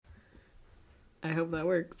I hope that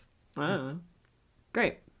works. I don't know.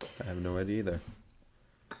 Great. I have no idea either.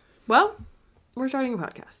 Well, we're starting a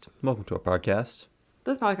podcast. Welcome to our podcast.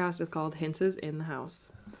 This podcast is called Hinces in the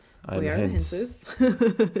House. I'm We are Hints. the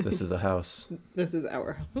Hinces. This is a house. This is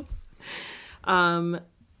our house.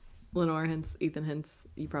 Lenore Hintz, Ethan Hintz.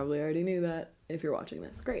 You probably already knew that if you're watching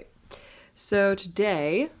this. Great. So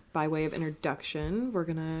today, by way of introduction, we're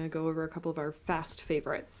going to go over a couple of our fast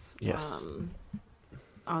favorites. Yes.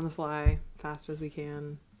 On the fly, fast as we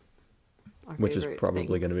can. Our Which is favorite probably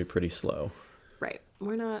going to things. be pretty slow. Right.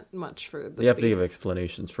 We're not much for the You have to speed. give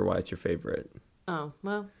explanations for why it's your favorite. Oh,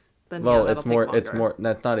 well, then Well, yeah, it's more,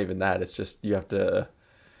 that's not even that. It's just you have to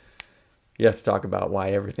talk about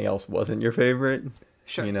why everything else wasn't your favorite.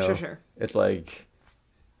 Sure, you know? sure. It's like,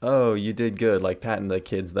 oh, you did good, like patting the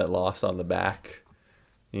kids that lost on the back.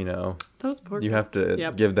 You know, Those poor you have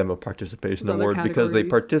to give them a participation Those other award because they categories.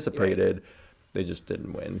 participated. They just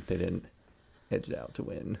didn't win. They didn't edge it out to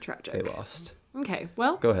win. Tragic. They lost. Okay,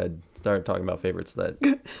 well, Go ahead. Start talking about favorites that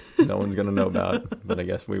no one's going to know about, but I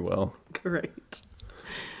guess we will. great.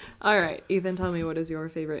 All right, Ethan, tell me, what is your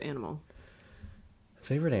favorite animal?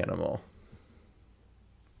 Favorite animal?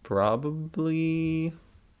 Probably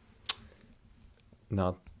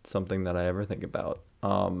not something that I ever think about.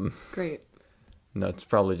 Great. No, it's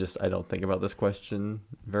probably just I don't think about this question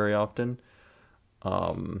very often.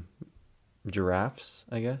 Giraffes,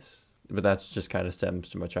 I guess. But that's just kind of stems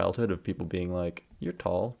to my childhood of people being like, you're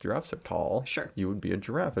tall. Giraffes are tall. Sure. You would be a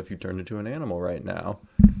giraffe if you turned into an animal right now.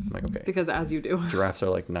 I'm like, okay. Because as you do. Giraffes are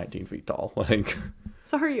like 19 feet tall. Like,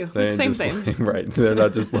 So are you. they ain't Same, just same. like- right. They're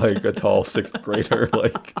not just like a tall sixth grader.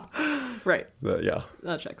 Like, Right. yeah.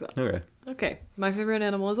 That checks out. Okay. Okay. My favorite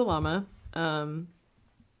animal is a llama.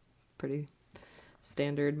 Pretty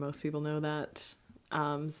standard. Most people know that.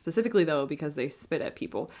 Specifically though, because they spit at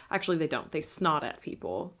people. Actually, they don't. They snot at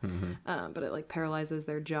people. But it like paralyzes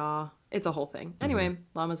their jaw. It's a whole thing. Anyway,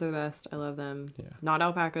 llamas are the best. I love them. Yeah. Not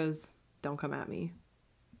alpacas. Don't come at me.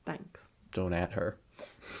 Thanks. Don't at her.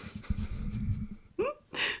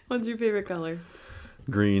 What's your favorite color?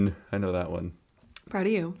 Green. I know that one. Proud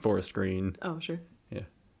of you. Forest green. Oh, sure. Yeah.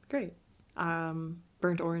 Great.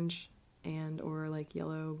 Burnt orange and or like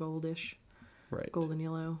yellow goldish. Right. Golden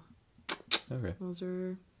yellow. Okay. Those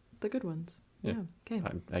are the good ones. Yeah. Okay.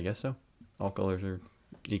 I guess so. All colors are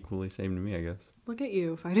equally same to me, I guess. Look at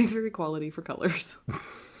you fighting for equality for colors.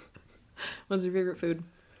 What's your favorite food?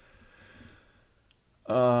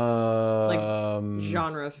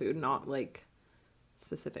 Genre of food, not like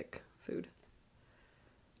specific food.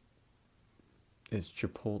 Is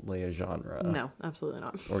Chipotle a genre? No, absolutely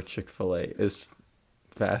not. Or Chick-fil-A is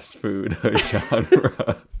fast food a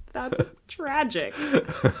genre? That's tragic.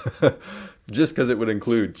 Just because it would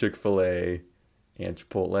include Chick-fil-A and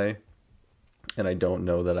Chipotle, and I don't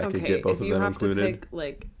know that I could get both of them included. If you have to pick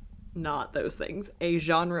like not those things, a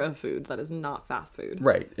genre of food that is not fast food.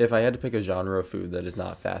 Right. If I had to pick a genre of food that is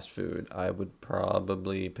not fast food, I would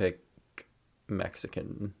probably pick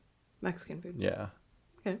Mexican. Mexican food. Yeah.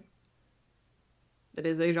 Okay. It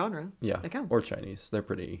is a genre. Yeah. It counts. Or Chinese. They're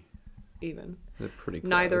pretty Even. close.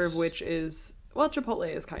 Neither of which is, well, Chipotle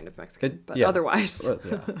is kind of Mexican, but yeah. otherwise, Well,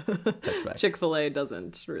 yeah. Tex-Mex. Chick-fil-A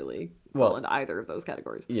doesn't really Well, fall into either of those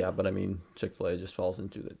categories. Yeah, but I mean, Chick-fil-A just falls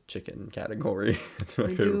into the chicken category. My I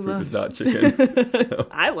favorite do food is love- not chicken. So.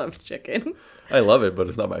 I love chicken. I love it, but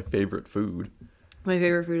it's not my favorite food. My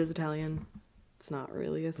favorite food is Italian. It's not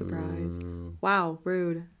really a surprise. Ooh. Wow,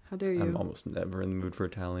 rude. How dare you? I'm almost never in the mood for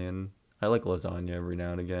Italian. I like lasagna every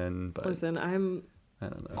now and again, but Listen, I'm I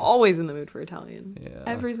don't know. always in the mood for Italian. Yeah.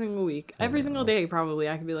 Every single week. I Every single know. day, probably.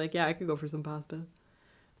 I could be like, yeah, I could go for some pasta.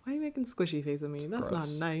 Why are you making squishy face at me? That's not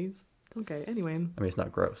Gross. nice. Okay, anyway. I mean, it's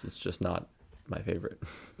not gross. It's just not my favorite.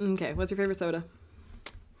 Okay, what's your favorite soda?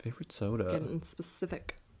 Favorite soda? Getting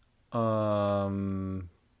specific.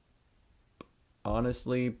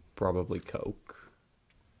 Honestly, probably Coke.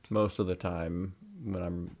 Most of the time when I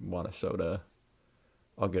want a soda,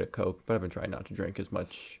 I'll get a Coke, but I've been trying not to drink as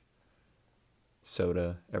much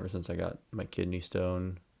soda ever since I got my kidney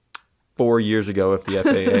stone. 4 years ago, if the FAA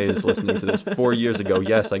is listening to this, 4 years ago,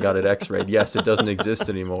 yes, I got it x-rayed. Yes, it doesn't exist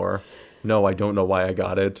anymore. No, I don't know why I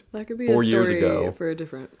got it. That could be 4 a years story ago. for a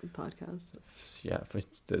different podcast. Yeah, if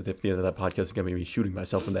the end of that podcast is going to be me shooting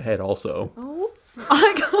myself in the head also. Oh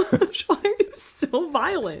my gosh, why are you so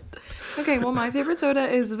violent? Okay, well, my favorite soda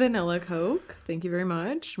is vanilla Coke. Thank you very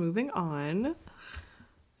much. Moving on.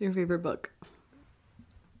 Your favorite book?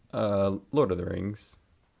 Lord of the Rings.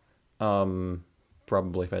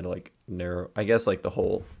 Probably if I had to like narrow, I guess like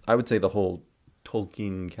I would say the whole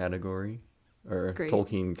Tolkien category or Great.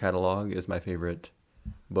 Tolkien catalog is my favorite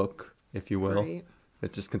book, if you will. Great.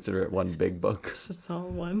 just consider it one big book. It's just all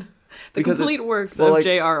one. The Because complete works well, of like-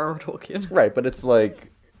 J.R.R. Tolkien. Right, but it's I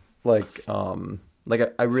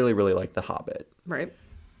really, really like The Hobbit. Right.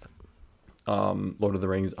 Lord of the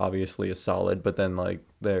Rings obviously is solid, but then like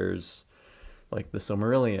there's like the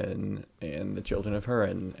Silmarillion and the Children of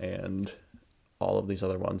Húrin and all of these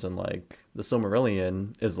other ones, and like the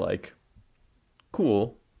Silmarillion is like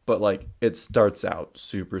cool, but like it starts out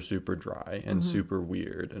super super dry and super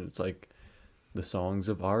weird, and it's like the Songs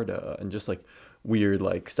of Arda and just like weird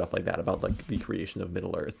like stuff like that about like the creation of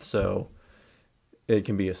Middle Earth. So it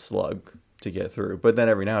can be a slug to get through, but then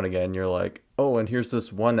every now and again you're like, oh, and here's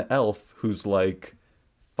this one elf who's like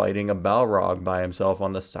fighting a Balrog by himself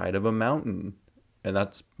on the side of a mountain, and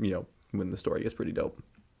that's when the story gets pretty dope.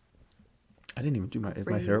 I didn't even do is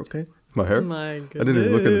my hair okay? My hair? My I didn't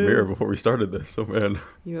even look in the mirror goodness. before we started this. Oh man.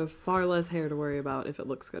 You have far less hair to worry about if it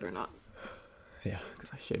looks good or not. Yeah, because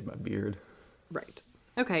I shaved my beard. Right.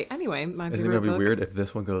 Okay, anyway, my Isn't it favorite gonna be book. weird if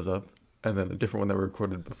this one goes up and then a different one that we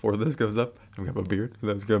recorded before this goes up and we have a beard? And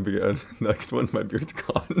then it's gonna be a next one, my beard's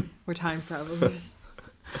gone. We're time travelers.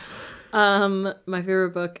 My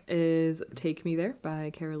favorite book is Take Me There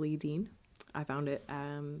by Cara Lee Dean. I found it.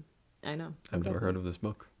 I know. I've never heard of this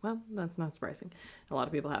book. Well, that's not surprising. A lot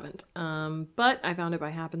of people haven't. But I found it by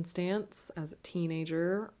happenstance as a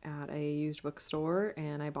teenager at a used bookstore,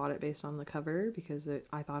 and I bought it based on the cover because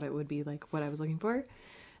I thought it would be like what I was looking for.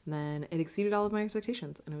 And then it exceeded all of my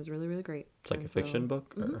expectations, and it was really, really great. It's like And a fiction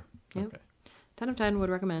book? Or? Yeah. Okay. 10 of 10 would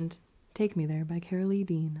recommend Take Me There by Cara Lee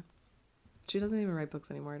Dean. She doesn't even write books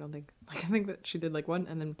anymore, I don't think. Like, I think that she did like one,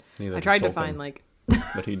 and then Neither I does tried to Tolkien, find like...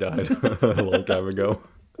 But he died a long time ago.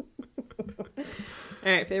 All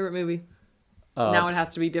right, favorite movie. Now it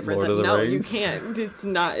has to be different. Lord of the No, Rings. you can't. It's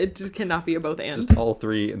not. It just cannot be a both and. Just all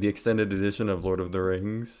three, the extended edition of Lord of the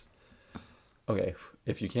Rings. Okay,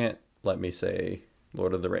 if you can't let me say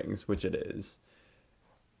Lord of the Rings, which it is,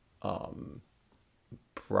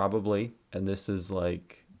 probably, and this is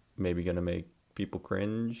like maybe gonna make people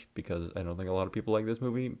cringe because I don't think a lot of people like this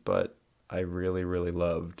movie, but I really, really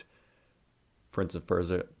loved Prince of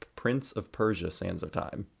Persia, Sands of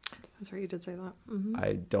Time. That's right. You did say that. Hmm.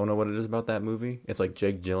 I don't know what it is about that movie. It's like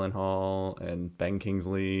Jake Gyllenhaal and Ben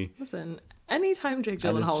Kingsley. Listen, anytime Jake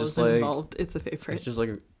And it's Gyllenhaal just is like- involved, it's a favorite. It's just like,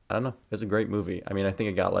 I don't know. It's a great movie. I mean, I think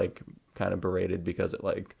it got like kind of berated because it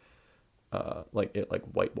like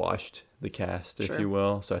whitewashed the cast, if Sure. you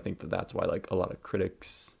will. So I think that's why like a lot of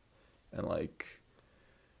critics and like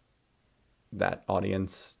that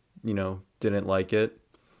audience, didn't like it.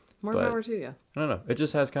 More but- power to you. I don't know. It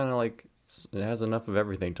just has kind of like, it has enough of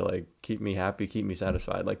everything to like keep me happy, keep me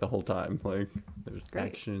satisfied like the whole time. Like there's Great.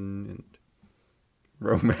 action and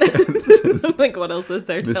romance, Like, what else is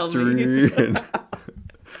there? Tell me. mystery and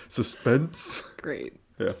suspense. Great.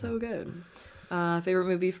 Yeah. So good. Favorite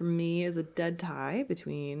movie for me is a dead tie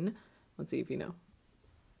between. Let's see if you know.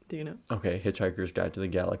 Do you know? Okay, Hitchhiker's Guide to the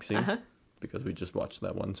Galaxy, Uh huh. because we just watched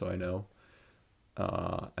that one, so I know.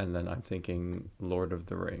 And then I'm thinking Lord of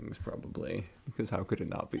the Rings, probably, because how could it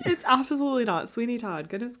not be? It's absolutely not Sweeney Todd.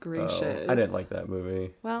 Goodness Oh, gracious. I didn't like that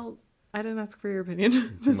movie. Well, I didn't ask for your opinion. Too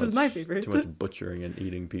This is much- my favorite. Too much butchering and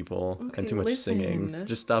eating people, Okay, and too much singing. listen.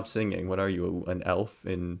 Just stop singing. What are you, an elf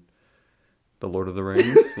in the Lord of the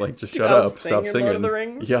Rings? Like, just Do shut elves up. sing Stop in singing. Lord of the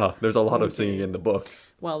Rings? Yeah, there's a lot of Okay. singing in the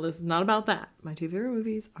books. Well, this is not about that. My two favorite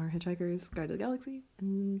movies are Hitchhiker's Guide to the Galaxy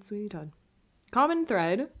and Sweeney Todd. Common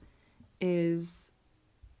thread is...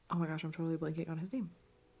 Oh my gosh, I'm totally blanking on his name.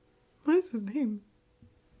 What is his name?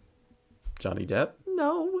 Johnny Depp?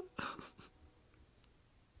 No.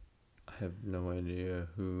 I have no idea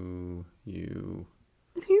who you...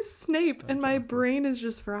 He's Snape, and my brain is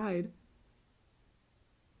just fried.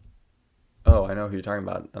 Oh, I know who you're talking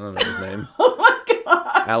about. I don't know his name. Oh my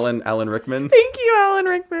gosh. Alan Rickman? Thank you, Alan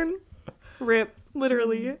Rickman. Rip,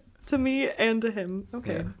 literally. To me and to him.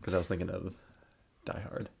 Okay. Yeah, because I was thinking of Die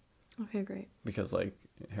Hard. Okay, great. Because, like,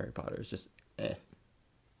 Harry Potter is just eh.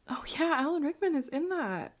 Oh yeah, Alan Rickman is in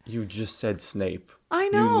that. You just said Snape. I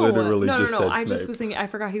You know. literally no, just no, no. said I just Snape. was thinking. I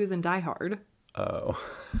forgot he was in Die Hard. Oh.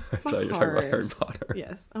 I thought you were talking about Hard. Harry Potter.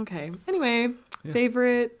 Yes. Okay. Anyway, Yeah.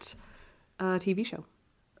 favorite TV show.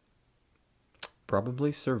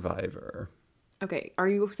 Probably Survivor. Okay. Are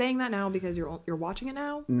you saying that now because you're watching it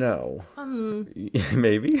now? No. Hmm.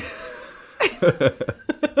 Maybe.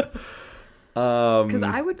 Because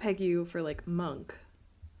I would peg you for like Monk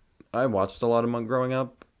I watched a lot of Monk growing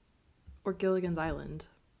up. or Gilligan's Island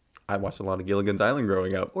I watched a lot of Gilligan's Island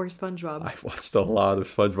growing up. or SpongeBob. I watched a lot of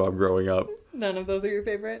SpongeBob growing up. None of those are your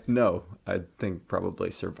favorite. No, I think probably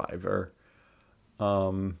Survivor.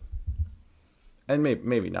 And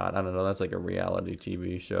maybe not. I don't know. That's like a reality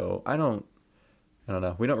TV show. I don't I don't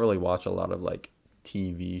know. We don't really watch a lot of like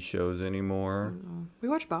TV shows anymore. We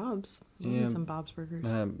watch Bob's. Yeah. Some Bob's Burgers.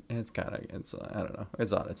 It's kind of, it's I don't know.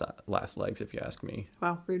 It's on its last legs if you ask me.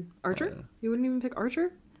 Wow, rude. Archer? You wouldn't even pick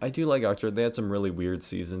Archer? I do like Archer. They had some really weird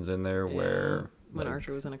seasons in there where when like,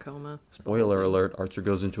 Archer was in a coma. Spoiler alert, Archer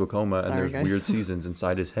goes into a coma. Sorry, and there's guys. weird seasons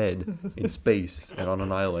inside his head in space and on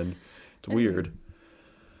an island. It's weird.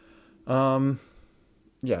 Yeah,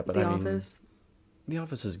 but The I mean, Office. The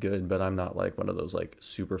Office is good, but I'm not like one of those like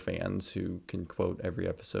super fans who can quote every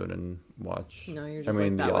episode and watch. No, you're just The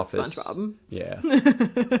that with Office. SpongeBob. Yeah.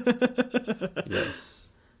 Yes.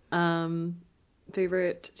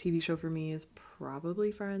 Favorite TV show for me is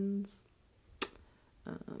probably Friends.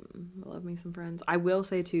 I love me some Friends. I will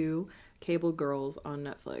say too, Cable Girls on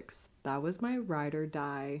Netflix. That was my ride or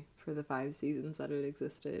die for the 5 seasons that it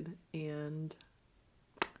existed, and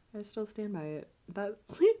I still stand by it. That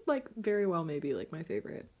like very well may be like my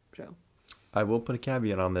favorite show. I will put a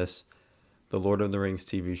caveat on this. The Lord of the Rings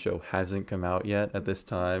TV show hasn't come out yet at this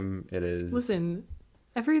time. It is... Listen,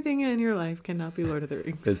 everything in your life cannot be Lord of the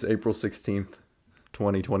Rings. It's April 16th,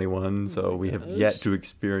 2021, so we have yet to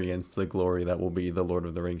experience the glory that will be the Lord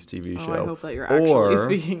of the Rings TV show. I hope that you're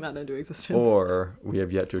actually speaking that into existence. Or we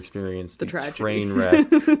have yet to experience the tragedy. train wreck,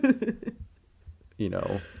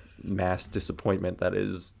 mass disappointment that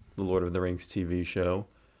is the Lord of the Rings TV show.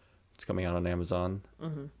 It's coming out on Amazon.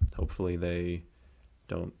 Mm-hmm. Hopefully they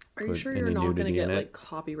don't Are you put sure any you're not going to nudity get in it. like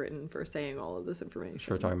copywritten for saying all of this information?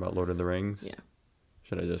 Sure, talking about Lord of the Rings? Yeah.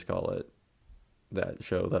 Should I just call it that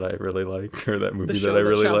show that I really like, or that movie show that I that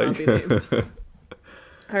really shall not like? be named.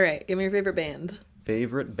 All right, give me your favorite band.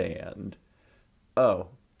 Favorite band? Oh,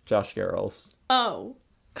 Josh Garrels. Oh.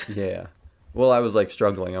 Yeah. Well, I was like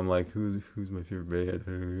struggling. I'm like, who's my favorite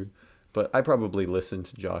band? But I probably listened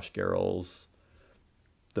to Josh Garrels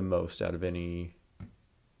the most out of any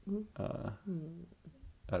band.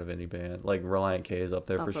 Like Reliant K is up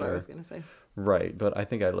there for That's what sure. I was gonna say. Right, but I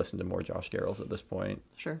think I listen to more Josh Garrels at this point.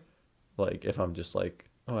 Sure. Like if I'm just like,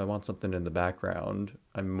 oh, I want something in the background,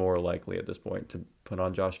 I'm more likely at this point to put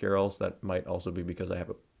on Josh Garrels. That might also be because I have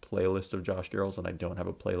a playlist of Josh Garrels and I don't have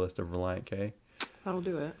a playlist of Reliant K. That'll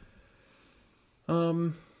do it.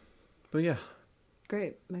 But yeah.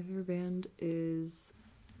 Great. My favorite band is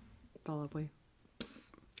Fall Out Boy.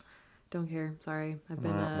 Don't care. Sorry. I've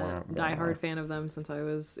been a diehard fan of them since I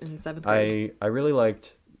was in 7th grade. I really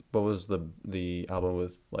liked, what was the album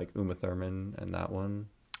with like Uma Thurman and that one?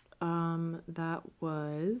 That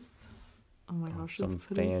was, oh my gosh, Some it's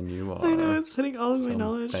putting, fan you are. I know, it's putting all of my Some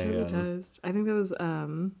knowledge to the fan. test. I think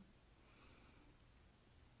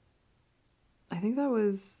that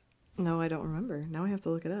was no, I don't remember. Now I have to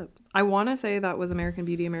look it up. I want to say that was American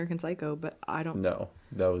Beauty, American Psycho, but I don't. No,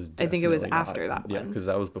 that was I think it was definitely after not. that Yeah, one. because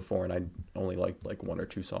that was before, and I only liked like 1 or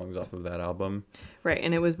 2 songs off of that album. Right,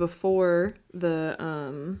 and it was before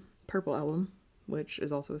the Purple album, which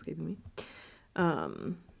is also escaping me.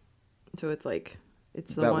 So it's like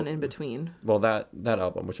it's the one in between. Well, that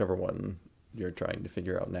album, whichever one you're trying to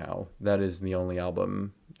figure out now, that is the only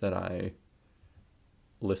album that I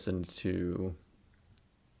listened to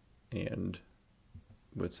and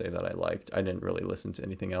would say that I liked. I didn't really listen to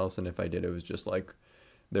anything else, and if I did, it was just like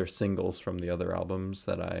their singles from the other albums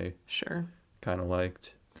that I Sure. kind of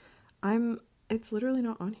liked. It's literally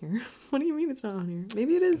not on here. What do you mean it's not on here?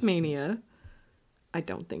 Maybe it is Mania. I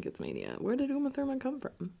don't think it's Mania. Where did Uma Thurman come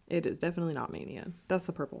from? It is definitely not Mania. That's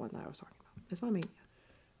the purple one that I was talking about. It's not Mania.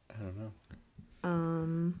 I don't know.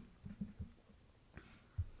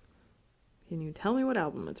 Can you tell me what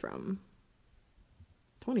album it's from?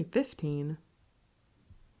 2015.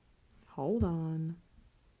 Hold on.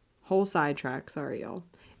 Whole sidetrack. Sorry, y'all.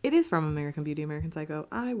 It is from American Beauty, American Psycho.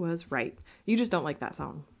 I was right. You just don't like that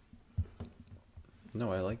song.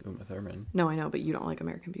 No, I like Uma Thurman. No, I know, but you don't like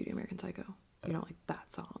American Beauty, American Psycho. You don't like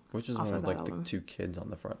that song. Which is off one of of like that the album. 2 kids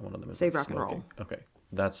on the front. One of them is Save like, Rock and Roll. smoking. Okay,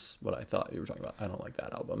 that's what I thought you were talking about. I don't like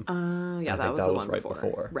that album. Yeah, I that think was that the was one right before.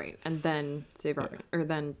 before. Right, and then Save Rock, or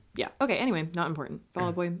then yeah. Okay, anyway, not important. Fall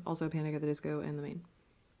Out Boy, also Panic at the Disco, and The Main.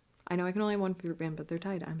 I know I can only have one favorite band, but they're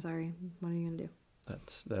tied. I'm sorry. What are you gonna do?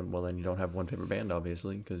 Then you don't have one favorite band,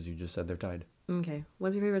 obviously, because you just said they're tied. Okay,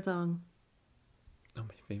 what's your favorite song? Oh,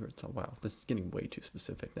 my favorite song. Wow, this is getting way too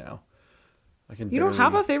specific now. You don't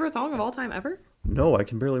have a favorite song of all time ever? No, I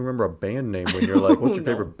can barely remember a band name when you're like, what's your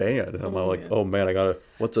No. favorite band? And I'm Oh, like, yeah. oh man,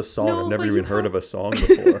 what's a song? No, I've never but even you heard have- of a song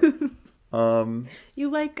before. You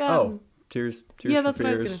like Tears yeah, for that's what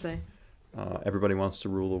I was Fears. gonna say. Everybody Wants to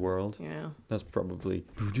Rule the World. Yeah. That's probably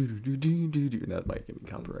that might get me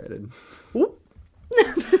copyrighted.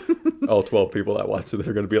 All 12 people that watch it,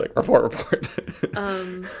 they're gonna be like, report.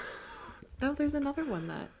 Oh, there's another one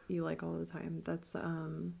that you like all the time. That's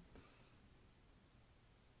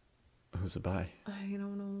Who's it by? I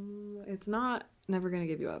don't know. It's not Never Gonna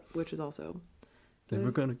Give You Up, which is also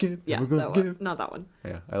Never gonna give. yeah, Never that gonna one. give. Not that one.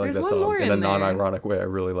 Yeah, I like There's that one song more in a in there. non-ironic way. I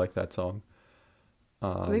really like that song.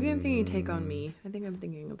 Maybe I'm thinking Take On Me. I think I'm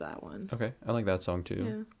thinking of that one. Okay, I like that song too.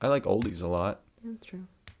 Yeah. I like oldies a lot. Yeah, that's true.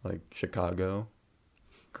 Like Chicago,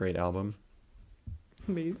 great album.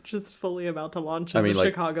 Me just fully about to launch I into mean, like,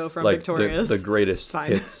 Chicago from like Victorious. the greatest It's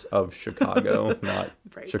fine. hits of Chicago, not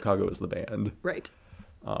Right. Chicago is the band. Right.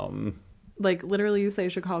 Um, Like literally you say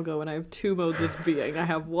Chicago and I have two modes of being. I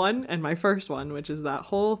have one and my first one, which is that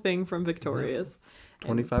whole thing from Victorious. And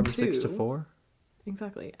 25 or 6 to two- 4.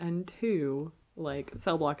 Exactly. And two, like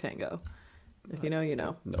Cell Block Tango. If you know, you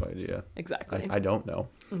know. No idea. Exactly. I don't know.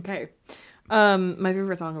 Okay. My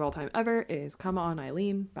favorite song of all time ever is Come On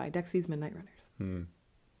Eileen by Dexys Midnight Runners.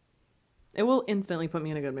 It will instantly put me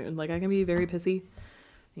in a good mood. Like I can be very pissy.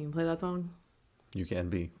 You can play that song. You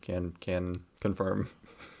can confirm.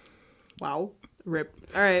 Wow. Rip.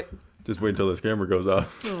 All right. Just wait until this camera goes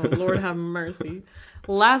off. Oh, Lord have mercy.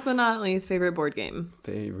 Last but not least, favorite board game.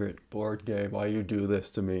 Favorite board game? Why you do this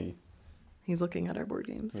to me? He's looking at our board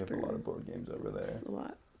games. We have a lot of board games over there. It's a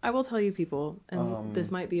lot. I will tell you people, and this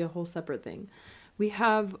might be a whole separate thing. We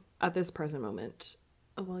have, at this present moment,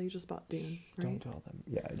 well, you just bought Dune, right? Don't tell them.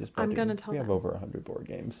 Yeah, I just. I'm bought gonna Dune. tell We have them. over 100 board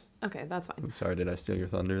games. Okay, that's fine. I'm sorry, did I steal your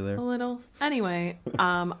thunder there? A little. Anyway,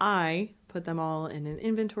 I put them all in an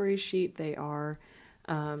inventory sheet. They are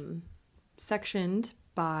sectioned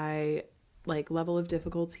by like level of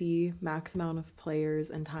difficulty, max amount of players,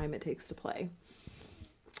 and time it takes to play.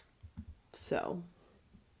 So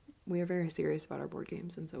we are very serious about our board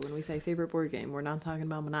games, and so when we say favorite board game, we're not talking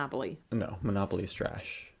about Monopoly. No, Monopoly's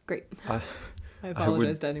trash. Great. I I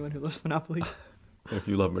apologize to anyone who loves Monopoly. If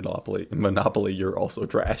you love Monopoly, you're also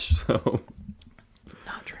trash. So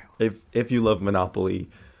Not true. if you love Monopoly,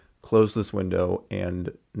 close this window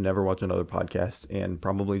and never watch another podcast, and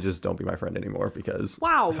probably just don't be my friend anymore because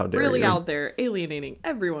Wow, how dare really you? out there alienating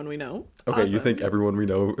everyone we know. Okay, you Awesome. think everyone we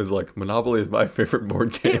know is like Monopoly is my favorite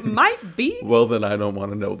board game? It might be. Well, then I don't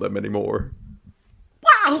want to know them anymore.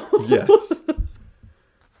 Wow. Yes.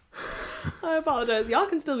 I apologize. Y'all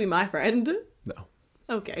can still be my friend. No.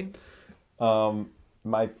 Okay.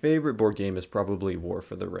 My favorite board game is probably War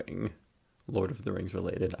for the Ring. Lord of the Rings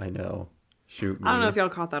related, I know. Shoot me. I don't know if y'all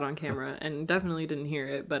caught that on camera and definitely didn't hear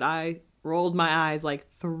it, but I rolled my eyes like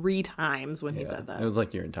 3 times when he said that. It was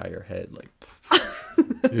like your entire head, like,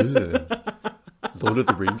 Ugh. Lord of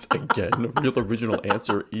the Rings again? A real original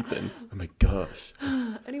answer, Ethan. Oh my gosh.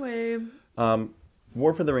 Anyway,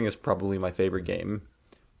 War for the Ring is probably my favorite game,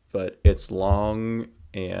 but it's long,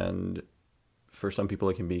 and for some people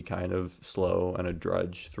it can be kind of slow and a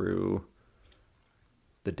drudge through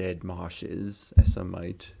the dead marshes, as some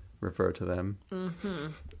might refer to them.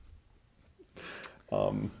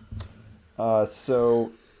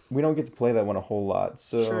 So we don't get to play that one a whole lot.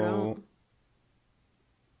 So Sure don't.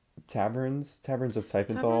 Taverns of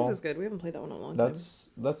Tiefenthal. Taverns is good. We haven't played that one in a long time.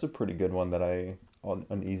 That's a pretty good one that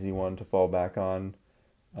an easy one to fall back on.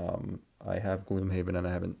 I have Gloomhaven and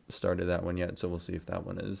I haven't started that one yet, so we'll see if that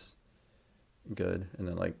one is good. And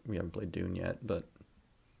then like we haven't played Dune yet, but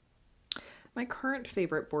My current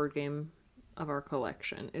favorite board game of our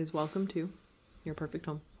collection is Welcome to Your Perfect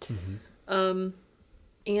Home.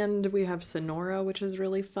 And we have Sonora, which is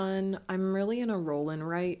really fun. I'm really in a roll and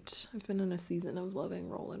write. I've been in a season of loving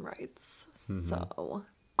roll and writes. So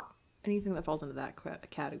anything that falls into that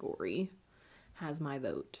category has my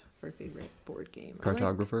vote for favorite board game.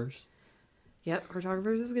 Cartographers. Yep,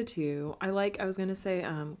 Cartographers is good too. I was going to say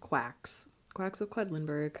Quacks. Quacks of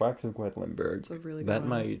Quedlinburg. Quacks of Quedlinburg. It's a really that good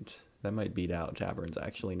one. might beat out Taverns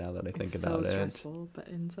actually. Now that I think It's about so it, stressful, but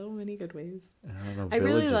in so many good ways. And I don't know. I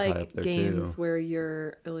really Village is high up like there games too.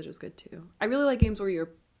 where Village is good too. I really like games where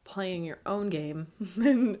you're playing your own game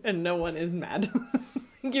and no one is mad.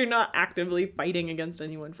 You're not actively fighting against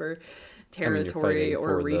anyone for I mean, you're territory fighting or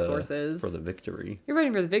for resources. for the victory. You're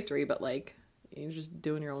fighting for the victory, but like you're just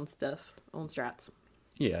doing your own stuff, own strats.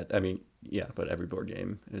 Yeah, I mean, yeah, but every board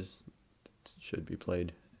game should be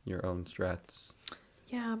played your own strats.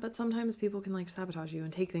 Yeah, but sometimes people can like sabotage you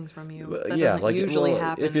and take things from you. Well, That yeah, doesn't like usually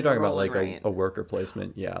happen. if you're in a talking about roll like and write. a worker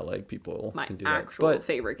placement, yeah, like people My can do actual that. But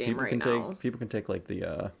favorite game people right can now. people can take like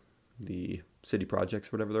the city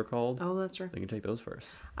projects, whatever they're called. Oh, that's true. They can take those first.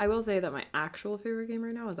 I will say that my actual favorite game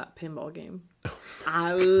right now is that pinball game.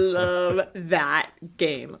 I love that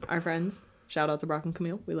game. Our friends, shout out to Brock and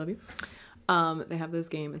Camille, we love you. They have this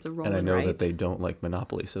game. It's a roll And I know write. that they don't like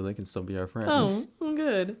Monopoly, so they can still be our friends. Oh,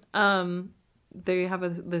 good. They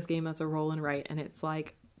have this game that's a roll and write, and it's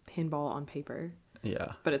like pinball on paper,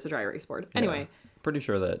 Yeah. but it's a dry erase board. Anyway, Yeah. Pretty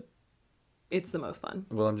sure that. it's the most fun.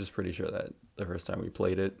 Well, I'm just pretty sure that the first time we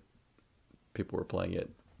played it, people were playing it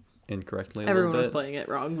incorrectly. Everyone was bit. playing it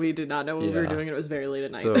wrong. We did not know what we were Yeah. doing. It was very late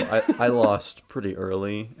at night. So I lost pretty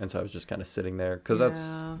early, and so I was just kind of sitting there because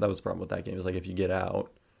Yeah. that was the problem with that game. Is like if you get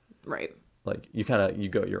out, Right. like you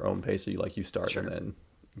go at your own pace. So you start Sure. and then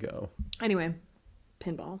go. Anyway,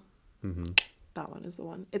 pinball. Hmm. That one is the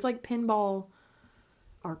one. It's like pinball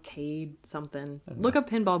arcade something. I don't Look up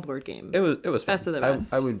pinball board game. It was Best fun. of the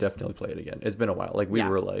best. I would definitely play it again. It's been a while. Like we Yeah.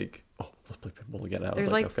 were like, oh, let's play pinball again. And I was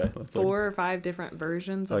There's like, like okay, let's 4 or 5 different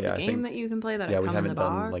versions of Oh, yeah, the I game think- that you can play that yeah, have we come in the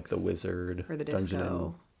haven't box. done like the Wizard or the Dungeons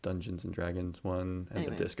Disco. and Dragons one and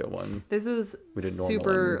Anyway. the Disco one. This is We did normal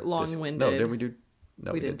super and long-winded. No, did we do?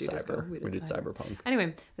 No, We we, didn't did do Disco. Cyber. We We did did Cyber. Cyberpunk.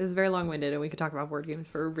 Anyway, this is very long-winded, and we could talk about board games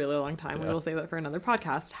for a really long time. We Yeah. will save that for another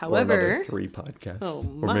podcast. Or another However, 3 podcasts. Oh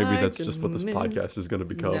or maybe my that's just what this goodness. podcast is going to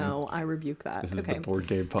become. no, I rebuke that. This is Okay. the board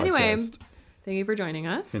game podcast. Anyway, thank you for joining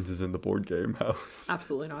us. Hints is in the board game house.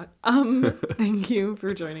 Absolutely not. Thank you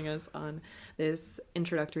for joining us on this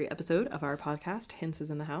introductory episode of our podcast, Hints is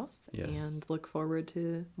in the House. Yes. And look forward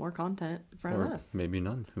to more content from Or us. maybe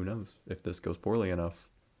none. Who knows? If this goes poorly enough,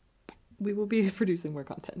 We will be producing more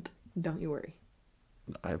content. Don't you worry.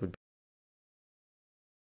 I would